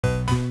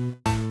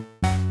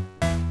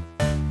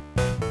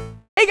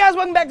guys,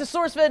 welcome back to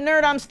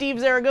SourceFedNerd. I'm Steve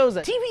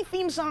Zaragoza. TV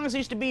theme songs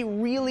used to be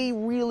really,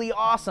 really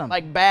awesome.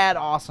 Like bad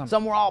awesome.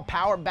 Some were all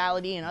power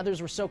ballady and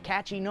others were so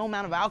catchy no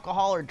amount of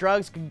alcohol or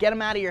drugs could get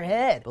them out of your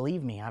head.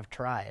 Believe me, I've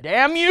tried.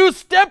 Damn you,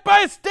 step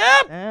by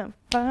step! Step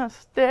by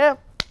step.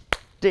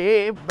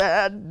 Day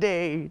by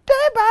day,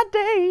 day by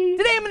day.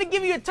 Today I'm gonna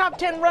give you a top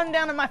 10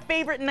 rundown of my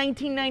favorite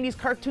 1990s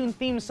cartoon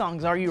theme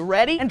songs. Are you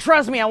ready? And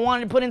trust me, I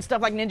wanted to put in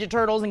stuff like Ninja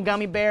Turtles and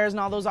Gummy Bears and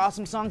all those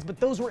awesome songs, but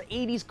those were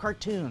 80s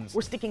cartoons.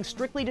 We're sticking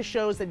strictly to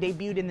shows that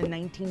debuted in the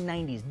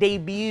 1990s.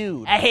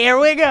 Debuted. Here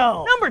we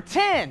go. Number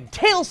 10,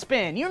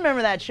 Tailspin. You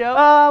remember that show?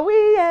 Oh, we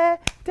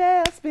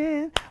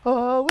Tailspin.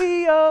 Oh,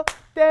 we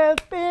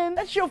Tailspin.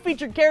 That show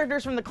featured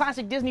characters from the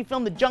classic Disney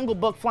film The Jungle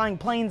Book flying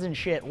planes and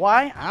shit.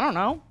 Why? I don't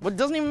know. It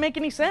doesn't even make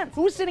any sense.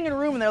 Who was sitting in a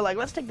room and they're like,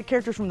 let's take the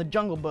characters from The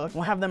Jungle Book and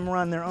we'll have them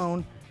run their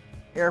own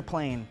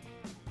airplane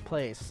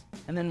place.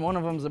 And then one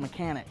of them's a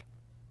mechanic.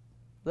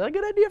 Is that a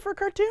good idea for a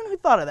cartoon? Who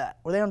thought of that?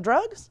 Were they on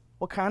drugs?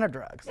 What kind of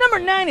drugs? Number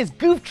 9 is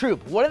Goof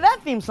Troop. What did that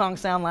theme song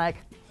sound like?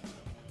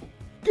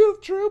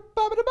 Goof Troop,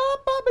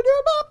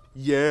 ba-ba-da-bop-ba-ba-doo-bop.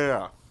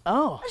 Yeah.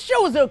 Oh. The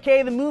show was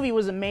okay, the movie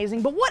was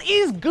amazing, but what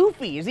is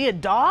Goofy? Is he a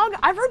dog?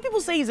 I've heard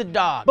people say he's a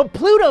dog, but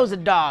Pluto's a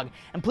dog,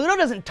 and Pluto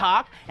doesn't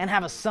talk and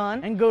have a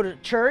son and go to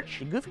church.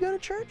 Did Goofy go to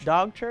church?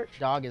 Dog church?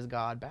 Dog is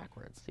God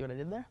backwards. See what I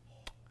did there?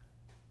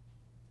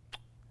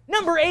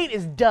 Number 8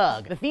 is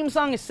Doug. The theme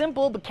song is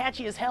simple but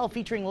catchy as hell,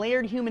 featuring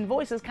layered human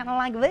voices kind of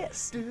like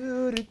this. Did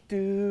you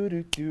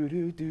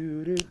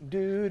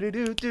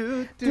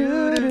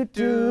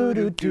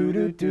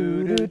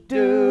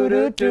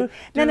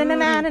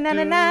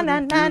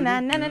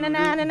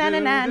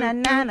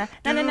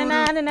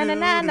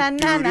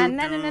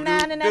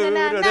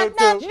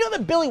know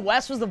that Billy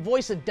West was the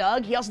voice of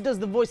Doug? He also does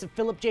the voice of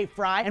Philip J.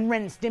 Fry and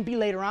Ren and Stimpy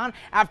later on,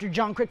 after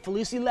John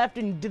Crick-Falusi left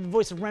and did the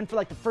voice of Ren for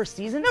like the first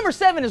season. Number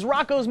 7 is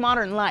Rocko's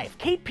Modern Life.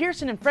 Kate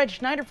Pearson and Fred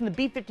Schneider from the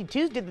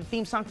B-52s did the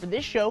theme song for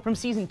this show from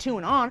season 2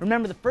 and on.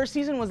 Remember the first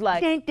season was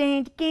like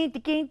Rocko's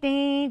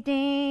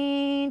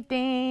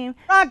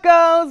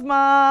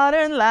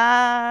Modern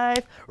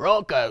Life,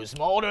 Rocko's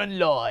Modern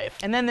Life.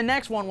 And then the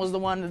next one was the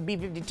one the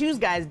B-52s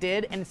guys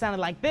did and it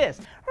sounded like this.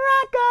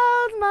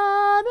 Rocko's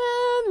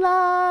Modern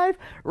Life,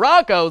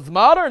 Rocko's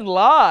Modern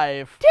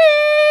Life.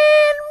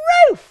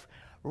 Tin Roof!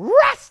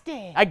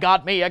 Rusty! I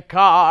got me a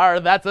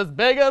car that's as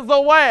big as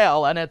a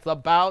whale and it's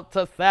about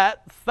to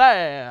set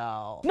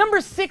sail.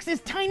 Number 6 is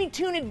Tiny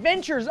Toon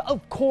Adventures,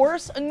 of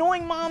course.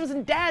 Annoying moms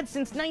and dads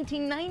since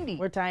 1990.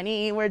 We're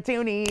tiny, we're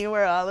toony,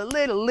 we're all a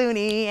little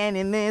loony, and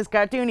in this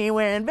cartoony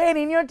we're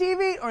invading your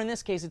TV. Or in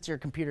this case it's your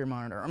computer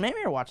monitor. Or maybe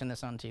you're watching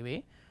this on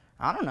TV.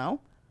 I don't know.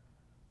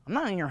 I'm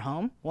not in your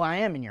home. Well, I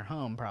am in your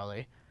home,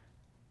 probably.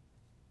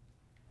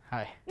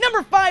 Hi.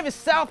 Number 5 is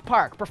South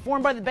Park,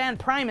 performed by the band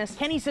Primus.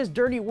 Kenny says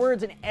dirty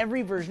words in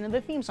every version of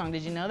the theme song.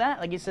 Did you know that?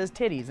 Like he says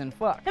titties and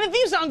fuck. And the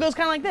theme song goes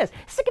kind of like this.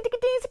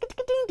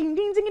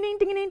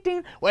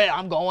 Well,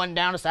 I'm going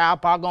down to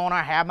South Park,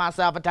 gonna have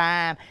myself a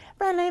time.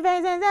 Friendly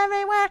faces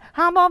everywhere,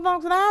 humble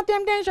folks without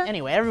temptation.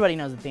 Anyway, everybody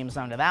knows the theme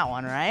song to that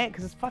one, right?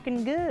 Because it's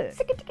fucking good.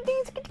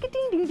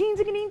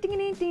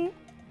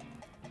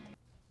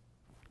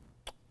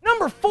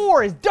 Number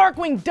 4 is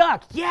Darkwing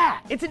Duck. Yeah,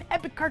 it's an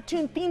epic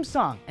cartoon theme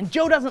song, and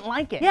Joe doesn't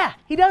like it. Yeah,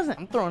 he doesn't.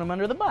 I'm throwing him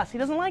under the bus. He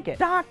doesn't like it.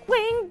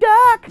 Darkwing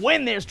Duck.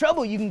 When there's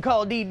trouble, you can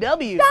call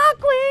DW.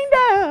 Darkwing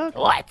Duck.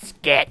 Let's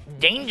get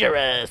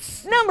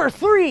dangerous. Number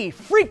 3,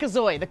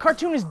 Freakazoid. The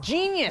cartoon is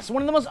genius.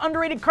 One of the most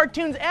underrated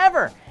cartoons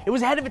ever. It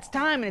was ahead of its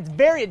time, and it's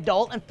very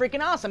adult and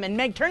freaking awesome. And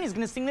Meg Turney's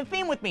gonna sing the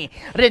theme with me.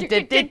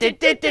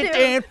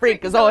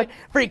 Freakazoid,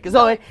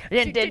 Freakazoid,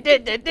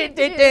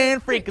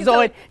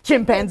 Freakazoid,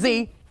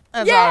 chimpanzee.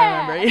 That's all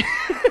I remember.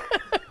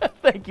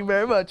 Thank you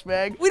very much,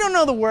 Meg. We don't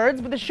know the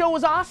words, but the show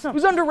was awesome. It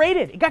was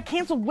underrated. It got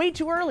canceled way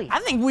too early. I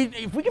think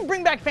if we can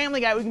bring back Family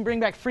Guy, we can bring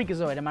back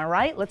Freakazoid. Am I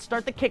right? Let's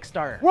start the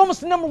Kickstarter. We're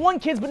almost to number 1,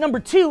 kids, but number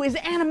 2 is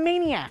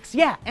Animaniacs.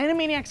 Yeah,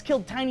 Animaniacs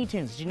killed Tiny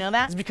Toons. Did you know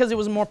that? It's because it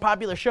was a more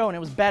popular show and it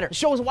was better. The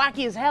show was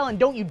wacky as hell, and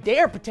don't you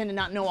dare pretend to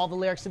not know all the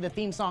lyrics to the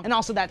theme song and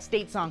also that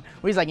state song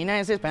where he's like,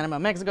 United States, Panama,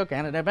 Mexico,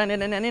 Canada,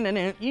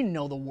 you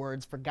know the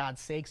words, for God's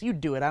sakes. You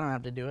do it. I don't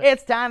have to do it.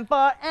 It's time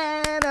for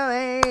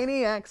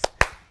Animaniacs.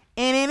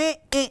 I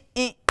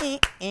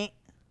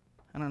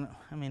don't know.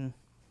 I mean,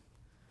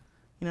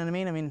 you know what I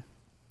mean? I mean,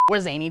 we're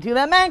zany to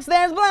the max,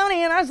 there's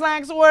baloney in our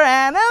slacks, we're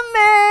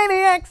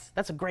Animaniacs.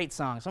 That's a great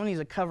song. Someone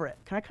needs to cover it.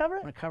 Can I cover it?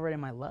 I'm gonna cover it in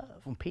my love.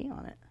 I'm gonna pee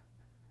on it.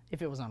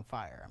 If it was on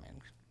fire, I mean.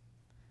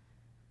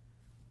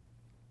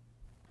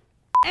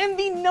 And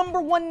the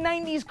number 1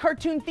 90s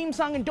cartoon theme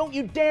song, and don't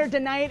you dare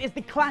deny it, is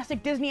the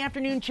classic Disney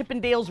afternoon Chip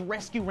and Dale's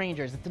Rescue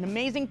Rangers. It's an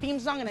amazing theme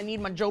song, and I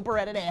need my Joe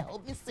Beretta to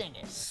help me sing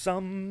it.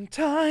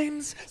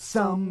 Sometimes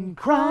some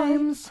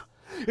crimes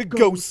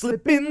go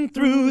slipping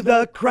through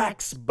the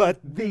cracks, but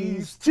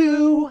these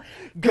two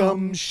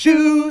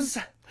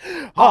gumshoes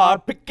are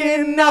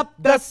picking up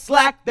the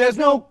slack. There's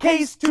no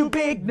case too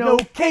big, no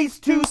case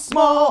too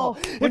small.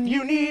 If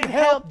you need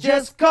help,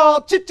 just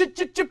call Chip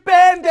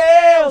and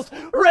Dale's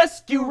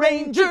Rescue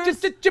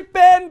Rangers. Chip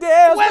and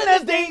Dale's. When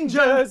there's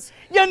dangers,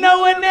 you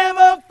know it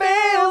never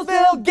fails.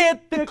 they'll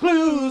get the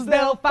clues.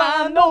 They'll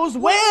find those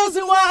whales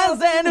and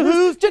whales and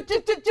who's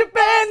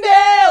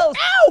Bandales.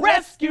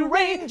 Rescue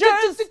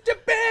Rangers.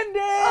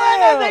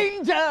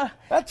 Ranger.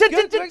 That's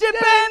good.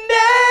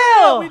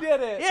 Bandale. We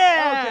did it.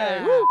 Yeah.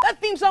 Okay. Woo.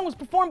 That theme song was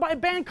performed by a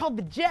band called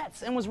The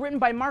Jets and was written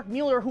by Mark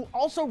Mueller, who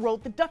also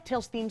wrote the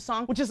DuckTales theme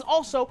song, which is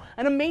also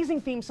an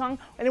amazing theme song,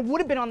 and it would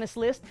have been on this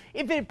list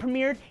if it had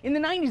premiered in the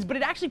 90s, but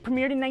it actually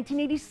premiered in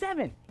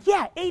 1987.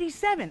 Yeah,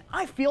 87.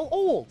 I feel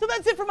old. So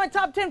that's it for my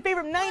top 10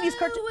 favorite 90s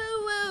cartoons.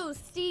 Woo,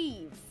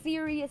 Steve.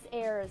 Serious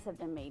errors have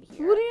been made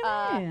here. What do you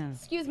mean?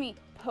 Excuse me,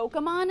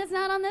 Pokemon is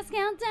not on this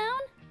countdown?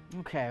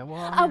 Okay,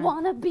 well. I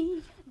wanna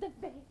be the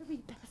very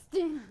best.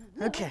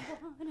 Okay.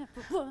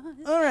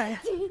 All right.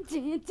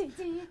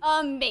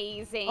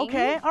 Amazing.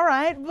 Okay, all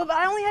right. But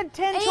I only had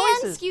 10 And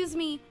choices. excuse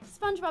me,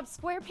 SpongeBob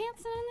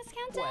SquarePants not in this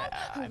countdown?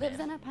 Well, Who lives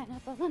in a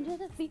pineapple under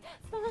the sea?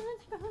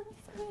 SpongeBob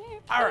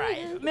SquarePants. All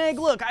right, Meg,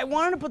 look, I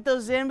wanted to put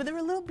those in, but they were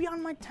a little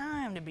beyond my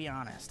time, to be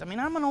honest. I mean,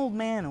 I'm an old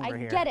man over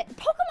here. I get it.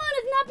 Pokemon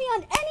is not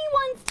beyond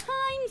anyone's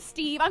time,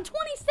 Steve. I'm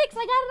 26. I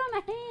got it on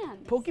my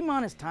hand.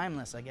 Pokemon is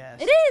timeless, I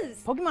guess. It is.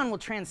 Pokemon will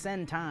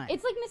transcend time.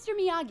 It's like Mr.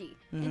 Miyagi.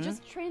 It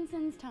just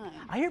transcends time.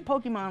 I hear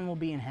Pokemon will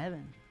be in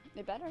heaven.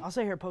 They better.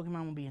 Also, I hear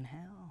Pokemon will be in hell.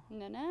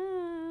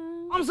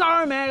 No. I'm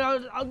sorry, Meg.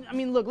 I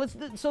mean, look,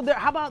 so there,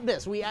 how about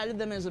this? We added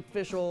them as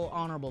official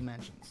honorable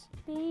mentions.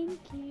 Thank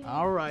you.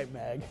 All right,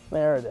 Meg.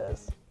 There it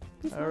is.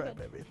 All right,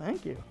 baby.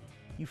 Thank you.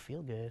 You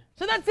feel good.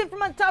 So that's it for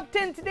my top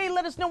 10 today.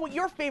 Let us know what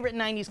your favorite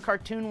 90s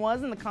cartoon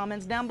was in the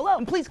comments down below.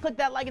 And please click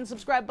that like and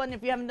subscribe button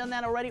if you haven't done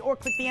that already, or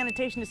click the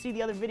annotation to see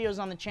the other videos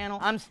on the channel.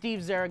 I'm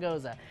Steve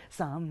Zaragoza.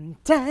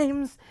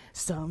 Sometimes,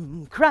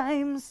 some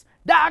crimes,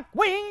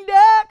 Darkwing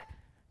Duck.